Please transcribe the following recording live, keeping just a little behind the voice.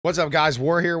What's up, guys?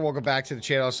 War here. Welcome back to the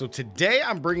channel. So today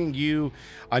I'm bringing you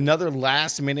another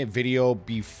last minute video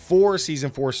before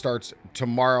season 4 starts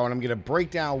tomorrow, and I'm going to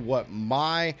break down what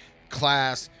my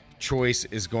class choice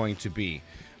is going to be.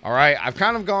 All right, I've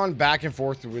kind of gone back and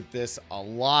forth with this a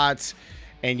lot,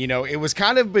 and you know, it was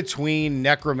kind of between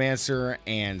Necromancer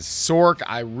and Sork.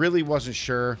 I really wasn't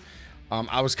sure.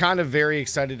 I was kind of very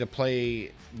excited to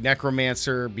play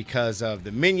Necromancer because of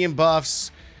the minion buffs,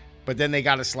 but then they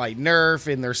got a slight nerf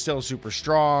and they're still super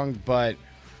strong. But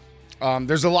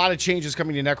there's a lot of changes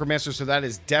coming to Necromancer, so that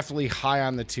is definitely high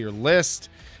on the tier list.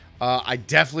 I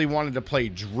definitely wanted to play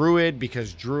Druid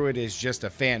because Druid is just a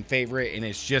fan favorite and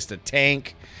it's just a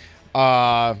tank.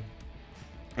 And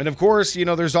of course, you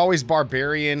know, there's always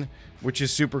Barbarian, which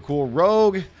is super cool.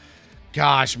 Rogue,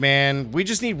 gosh, man, we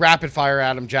just need rapid fire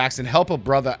Adam Jackson. Help a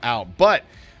brother out. But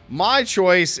my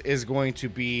choice is going to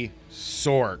be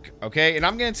Sork, okay? And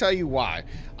I'm going to tell you why.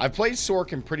 I've played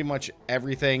Sork in pretty much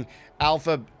everything.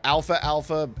 Alpha,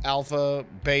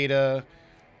 beta,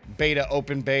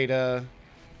 open beta,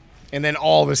 and then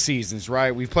all the seasons,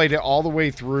 right? We've played it all the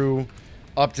way through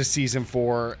up to season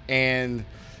 4, and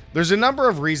there's a number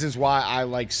of reasons why I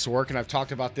like Sork, and I've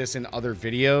talked about this in other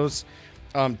videos,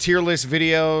 tier list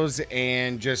videos,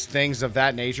 and just things of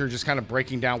that nature, just kind of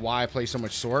breaking down why I play so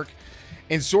much Sork.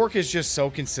 And Sork is just so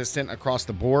consistent across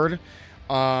the board.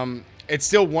 It's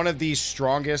still one of the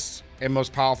strongest and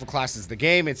most powerful classes of the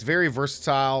game. It's very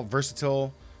versatile, and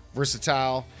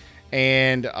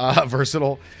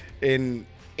versatile. And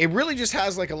it really just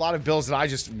has like a lot of builds that I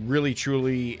just really,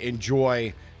 truly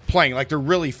enjoy playing. Like, they're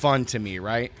really fun to me,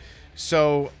 right?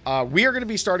 So we are going to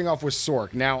be starting off with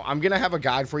Sork. Now, I'm going to have a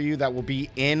guide for you that will be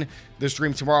in the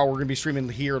stream tomorrow. We're going to be streaming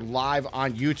here live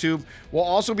on YouTube. We'll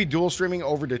also be dual streaming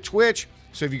over to Twitch.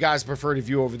 So if you guys prefer to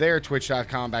view over there,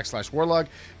 twitch.com/Warlug.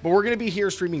 But we're going to be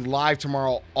here streaming live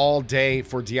tomorrow all day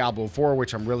for Diablo 4,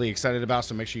 which I'm really excited about.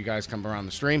 So make sure you guys come around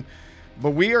the stream. But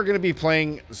we are going to be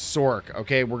playing Sork,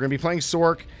 okay? We're going to be playing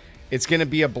Sork. It's going to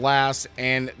be a blast.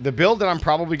 And the build that I'm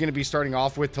probably going to be starting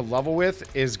off with to level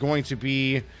with is going to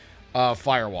be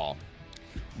Firewall.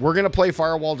 We're going to play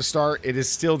Firewall to start. It is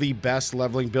still the best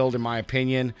leveling build, in my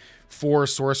opinion, for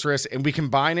Sorceress. And we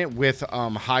combine it with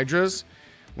Hydras.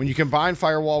 When you combine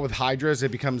Firewall with Hydras,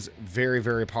 it becomes very,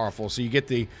 very powerful. So you get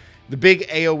the big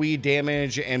AoE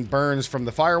damage and burns from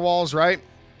the Firewalls, right?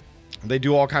 They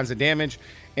do all kinds of damage.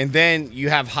 And then you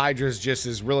have Hydras just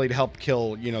as really to help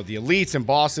kill, you know, the elites and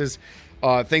bosses,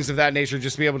 things of that nature,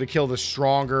 just be able to kill the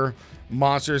stronger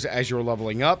monsters as you're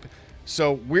leveling up.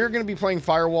 So we're going to be playing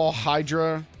Firewall,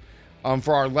 Hydra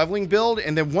for our leveling build.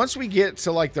 And then once we get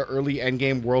to like the early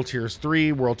endgame, World Tiers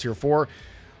 3, World Tier 4,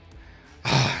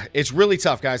 it's really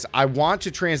tough, guys. I want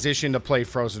to transition to play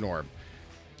Frozen Orb.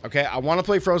 Okay, I want to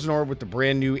play Frozen Orb with the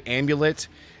brand new amulet.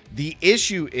 The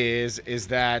issue is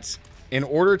that in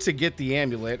order to get the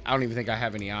amulet, I don't even think I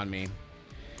have any on me.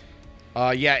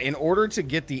 Yeah, in order to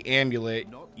get the amulet,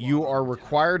 you are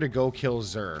required to go kill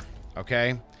Xur.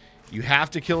 Okay, you have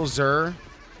to kill Xur,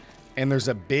 and there's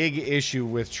a big issue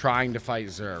with trying to fight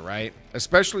Xur, right?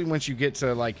 Especially once you get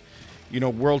to, like, you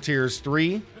know, World Tiers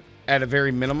 3 at a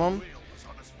very minimum.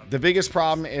 The biggest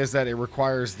problem is that it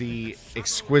requires the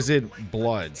exquisite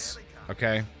bloods,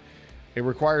 okay? It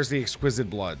requires the exquisite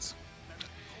bloods.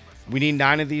 We need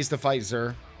 9 of these to fight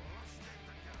Xur.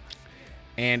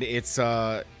 And it's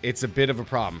a bit of a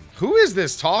problem. Who is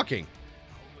this talking?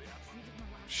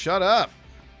 Shut up.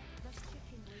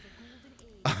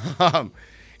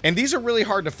 And these are really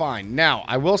hard to find. Now,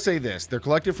 I will say this. They're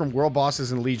collected from World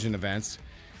Bosses and Legion events.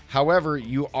 However,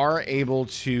 you are able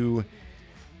to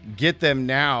get them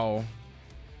now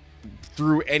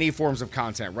through any forms of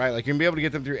content, right? Like, you're gonna be able to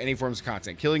get them through any forms of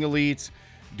content, killing elites,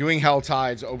 doing hell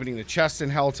tides, opening the chests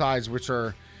in hell tides, which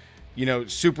are, you know,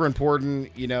 super important,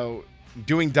 you know,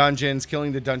 doing dungeons,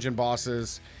 killing the dungeon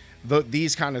bosses,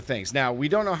 these kind of things. Now, we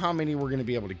don't know how many we're going to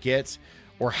be able to get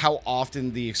or how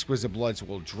often the exquisite bloods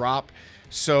will drop.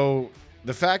 So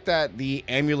the fact that the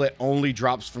amulet only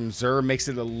drops from Xur makes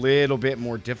it a little bit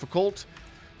more difficult.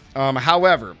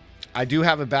 However, I do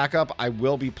have a backup. I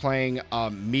will be playing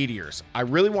Meteors. I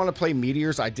really want to play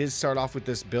Meteors. I did start off with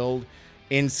this build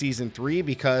in Season 3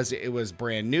 because it was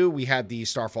brand new. We had the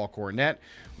Starfall Coronet,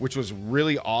 which was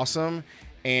really awesome,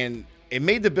 and it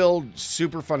made the build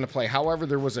super fun to play. However,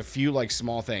 there was a few like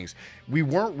small things. We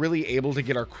weren't really able to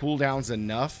get our cooldowns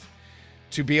enough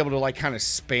to be able to like kind of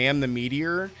spam the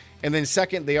Meteor. And then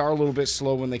second, they are a little bit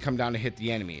slow when they come down to hit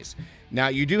the enemies. Now,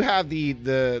 you do have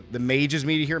the Mage's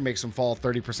Meteor here, makes them fall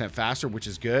 30% faster, which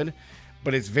is good.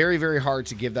 but it's very, very hard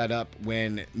to give that up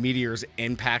when Meteors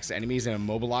impacts enemies and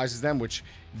immobilizes them, which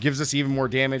gives us even more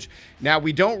damage. Now,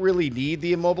 we don't really need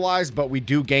the immobilize, but we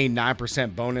do gain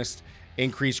 9% bonus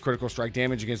increased critical strike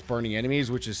damage against burning enemies,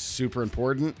 which is super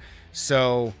important.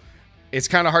 So it's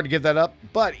kind of hard to give that up.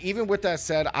 But even with that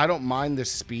said, I don't mind the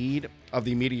speed of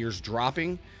the Meteors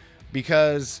dropping,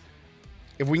 because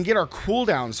if we can get our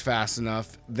cooldowns fast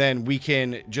enough, then we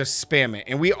can just spam it.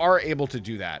 And we are able to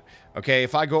do that. Okay,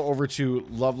 if I go over to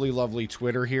lovely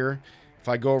Twitter here, if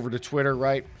I go over to Twitter,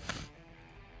 right,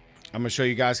 I'm going to show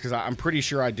you guys, because I'm pretty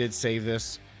sure I did save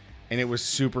this, and it was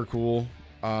super cool.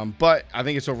 But I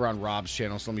think it's over on Rob's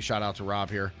channel, so let me shout out to Rob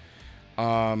here.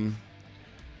 The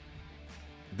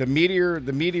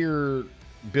Meteor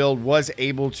build was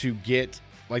able to get,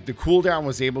 like, the cooldown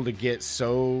was able to get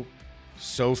so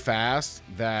fast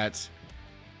that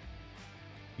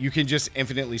you can just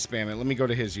infinitely spam it. Let me go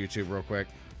to his YouTube real quick.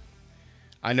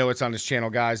 I know it's on his channel,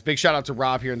 guys. Big shout out to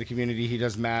Rob here in the community. He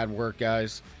does mad work,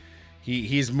 guys.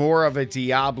 He's more of a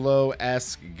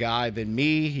Diablo-esque guy than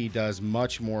me. He does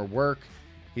much more work.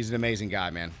 He's an amazing guy,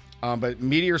 man. But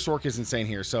Meteor Sork is insane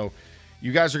here. So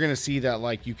you guys are going to see that,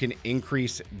 like, you can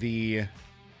increase the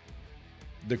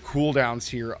cooldowns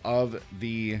here of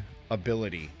the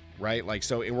ability, right? Like,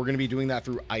 so, and we're going to be doing that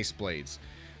through Ice Blades.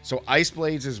 So Ice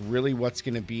Blades is really what's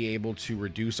going to be able to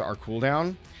reduce our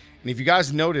cooldown. And if you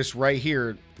guys notice right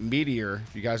here, Meteor,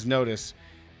 if you guys notice,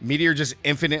 Meteor just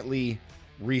infinitely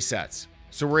resets.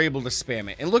 So we're able to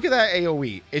spam it. And look at that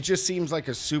AoE. It just seems like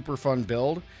a super fun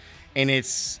build. And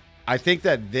I think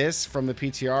that this, from the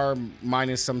PTR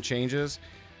minus some changes,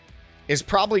 is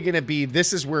probably going to be,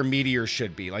 this is where Meteor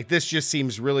should be. Like, this just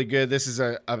seems really good. This is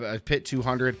a pit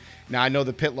 200. Now, I know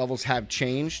the pit levels have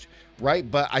changed, right?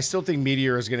 But I still think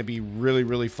Meteor is going to be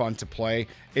really fun to play.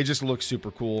 It just looks super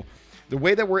cool. The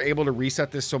way that we're able to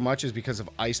reset this so much is because of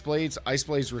Ice Blades. Ice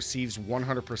Blades receives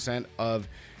 100% of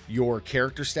your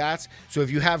character stats. So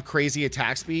if you have crazy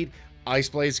attack speed, Ice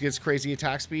Blades gets crazy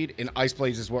attack speed, and Ice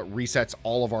Blades is what resets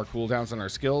all of our cooldowns on our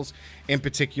skills, in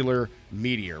particular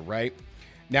Meteor, right?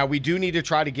 Now, we do need to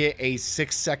try to get a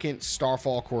 6-second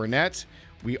Starfall Coronet.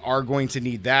 We are going to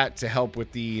need that to help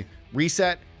with the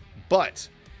reset, but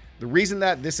the reason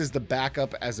that this is the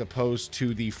backup as opposed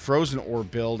to the Frozen Orb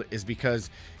build is because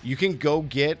you can go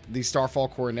get the Starfall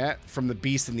Coronet from the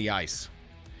Beast in the Ice.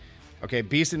 Okay,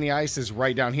 Beast in the Ice is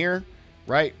right down here,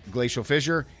 right? Glacial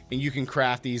Fissure, and you can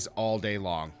craft these all day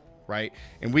long, right?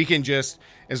 And we can just,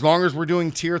 as long as we're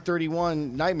doing tier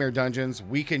 31 Nightmare dungeons,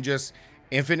 we can just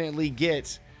infinitely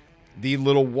get the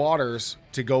little waters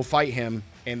to go fight him,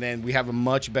 and then we have a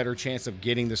much better chance of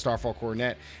getting the Starfall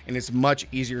Coronet, and it's much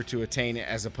easier to attain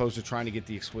as opposed to trying to get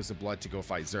the Exquisite Blood to go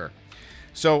fight Xur.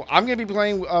 So I'm going to be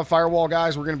playing Firewall,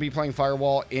 guys. We're going to be playing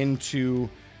Firewall into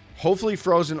hopefully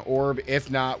Frozen Orb.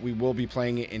 If not, we will be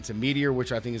playing it into Meteor,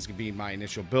 which I think is going to be my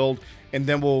initial build, and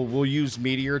then we'll use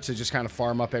Meteor to just kind of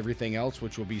farm up everything else,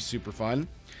 which will be super fun.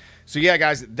 So yeah,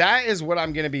 guys, that is what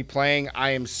I'm going to be playing. I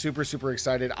am super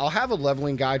excited. I'll have a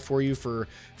leveling guide for you for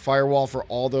Firewall for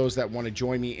all those that want to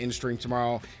join me in stream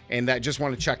tomorrow and that just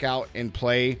want to check out and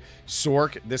play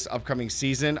Sork this upcoming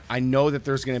season. I know that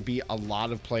there's going to be a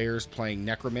lot of players playing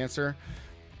Necromancer.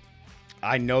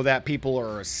 I know that people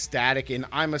are ecstatic, and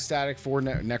I'm ecstatic for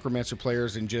Necromancer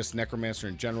players and just Necromancer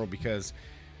in general, because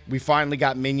we finally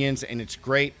got minions and it's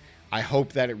great. I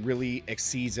hope that it really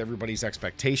exceeds everybody's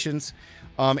expectations.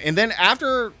 And then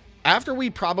after we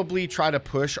probably try to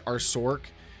push our Sork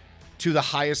to the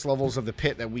highest levels of the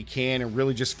pit that we can and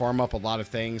really just farm up a lot of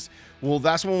things, well,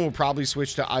 that's when we'll probably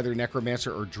switch to either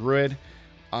Necromancer or Druid.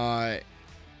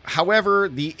 However,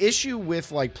 the issue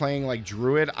with like playing like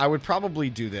Druid, I would probably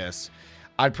do this.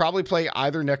 I'd probably play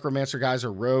either Necromancer, guys,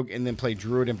 or Rogue, and then play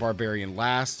Druid and Barbarian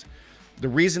last. The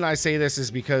reason I say this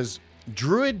is because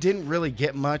Druid didn't really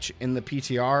get much in the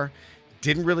PTR,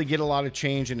 didn't really get a lot of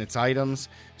change in its items.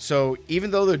 So even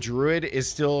though the Druid is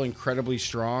still incredibly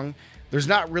strong, there's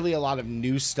not really a lot of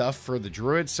new stuff for the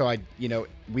Druid. So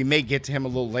we may get to him a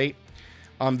little late.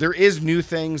 There is new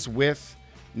things with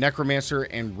Necromancer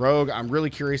and Rogue. I'm really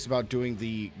curious about doing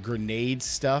the grenade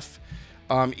stuff.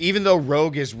 Even though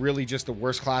Rogue is really just the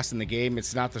worst class in the game,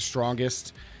 it's not the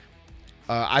strongest.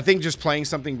 I think just playing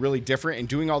something really different and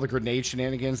doing all the grenade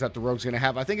shenanigans that the Rogue's going to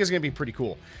have, I think is going to be pretty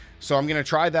cool. So I'm going to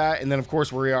try that. And then, of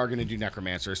course, we are going to do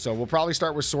Necromancer. So we'll probably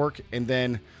start with Sork, and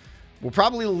then we'll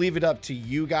probably leave it up to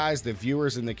you guys, the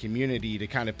viewers in the community, to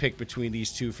kind of pick between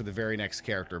these two for the very next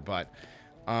character. But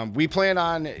we plan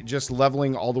on just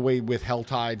leveling all the way with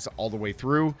Helltides all the way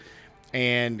through,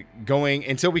 and going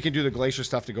until we can do the Glacier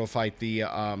stuff to go fight the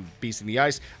Beast in the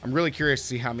Ice. I'm really curious to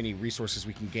see how many resources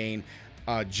we can gain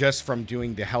just from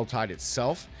doing the Helltide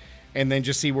itself, and then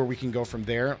just see where we can go from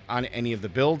there on any of the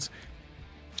builds.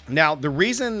 Now, the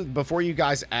reason, before you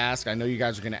guys ask, I know you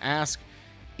guys are going to ask,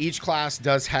 each class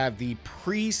does have the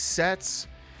presets.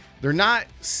 They're not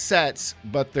sets,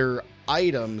 but they're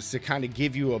items to kind of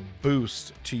give you a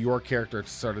boost to your character at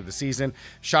the start of the season.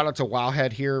 Shout out to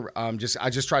Wowhead here. I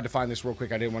just tried to find this real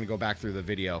quick. I didn't want to go back through the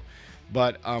video.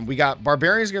 But we got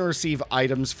Barbarian's going to receive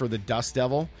items for the Dust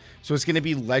Devil. So it's going to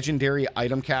be legendary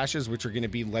item caches, which are going to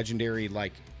be legendary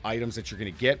like items that you're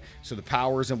going to get. So the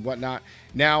powers and whatnot.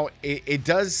 Now, it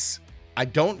does... I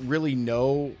don't really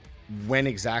know when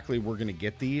exactly we're going to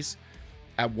get these,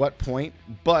 at what point.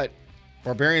 But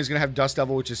Barbarian's going to have Dust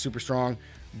Devil, which is super strong.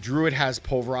 Druid has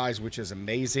Pulverize, which is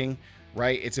amazing,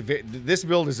 right? This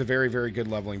build is a very, very good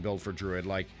leveling build for Druid.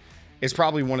 Like, it's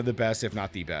probably one of the best, if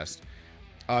not the best.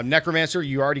 Necromancer,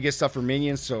 you already get stuff for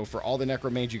minions, so for all the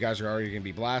Necromages, you guys are already going to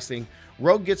be blasting.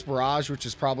 Rogue gets Barrage, which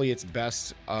is probably its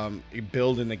best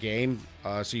build in the game,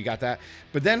 so you got that.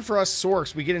 But then for us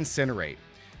Sorks, we get Incinerate.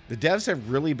 The devs have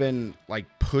really been like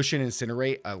pushing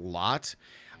Incinerate a lot.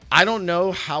 I don't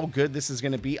know how good this is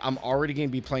going to be. I'm already going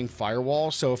to be playing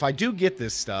Firewall, so if I do get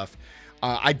this stuff,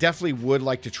 I definitely would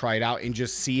like to try it out and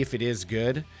just see if it is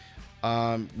good.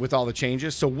 With all the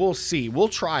changes, so we'll see. We'll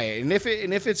try it, and if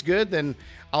it's good, then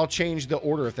I'll change the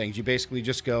order of things. You basically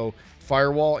just go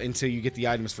Firewall until you get the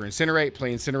items for Incinerate,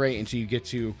 play Incinerate until you get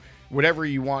to whatever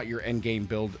you want your end game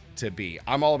build to be.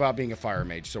 I'm all about being a fire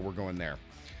mage, so we're going there.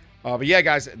 But yeah,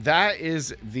 guys, that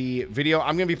is the video.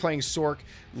 I'm gonna be playing Sork.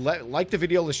 Like the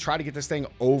video. Let's try to get this thing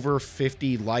over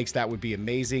 50 likes. That would be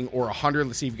amazing, or 100.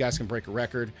 Let's see if you guys can break a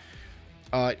record.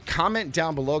 Comment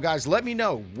down below, guys. Let me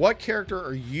know, what character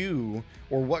are you,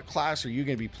 or what class are you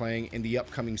going to be playing in the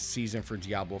upcoming season for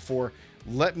Diablo 4?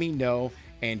 Let me know,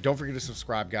 and don't forget to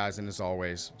subscribe, guys. And as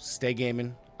always, stay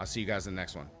gaming. I'll see you guys in the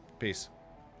next one. Peace.